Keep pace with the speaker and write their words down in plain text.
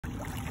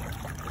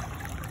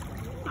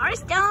More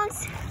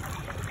stones.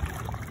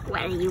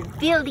 What are you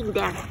building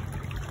there?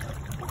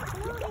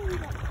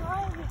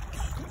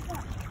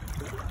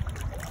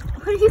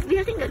 What are you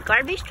building? A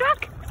garbage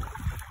truck?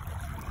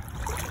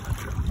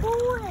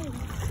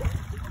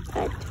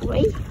 A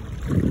toy?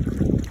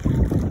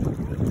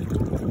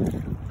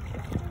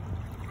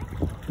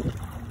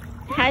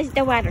 How's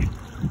the water?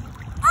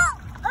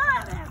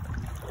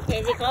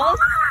 Is it cold?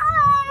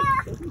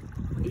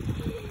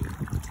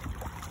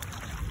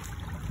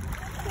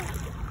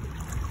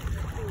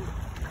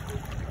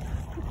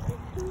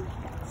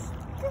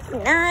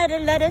 Not a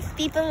lot of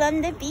people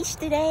on the beach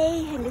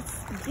today, and it's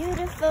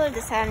beautiful.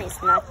 The sun is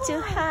not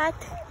too hot.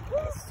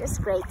 It's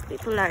just great.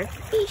 People are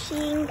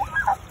fishing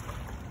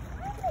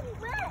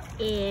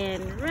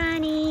and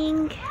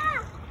running,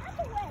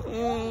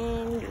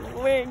 and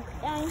we're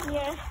down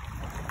here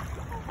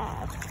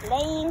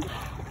playing,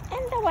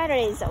 and the water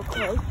is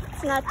okay.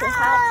 It's not too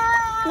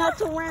hot, not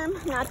too warm,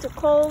 not too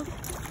cold,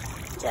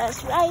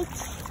 just right.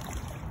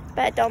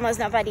 But almost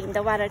nobody in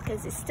the water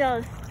because it's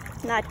still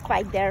not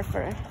quite there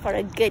for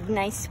a good,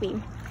 nice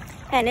swim.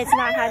 And it's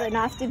not hot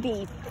enough to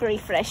be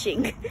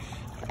refreshing.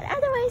 But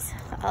otherwise,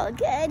 all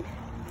good.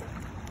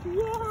 Yeah.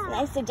 It's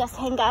nice to just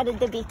hang out at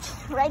the beach.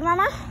 Right,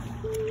 Mama?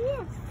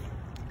 Yes.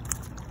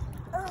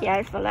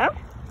 Careful, huh?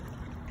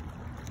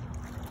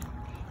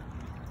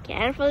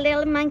 Careful,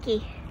 little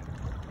monkey.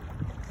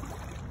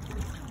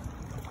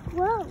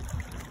 Whoa.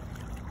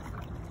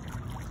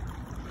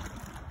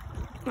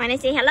 Wanna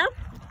say hello?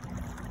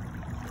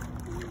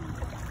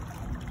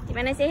 You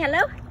wanna say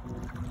hello?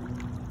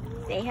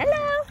 Say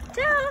hello.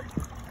 Ciao.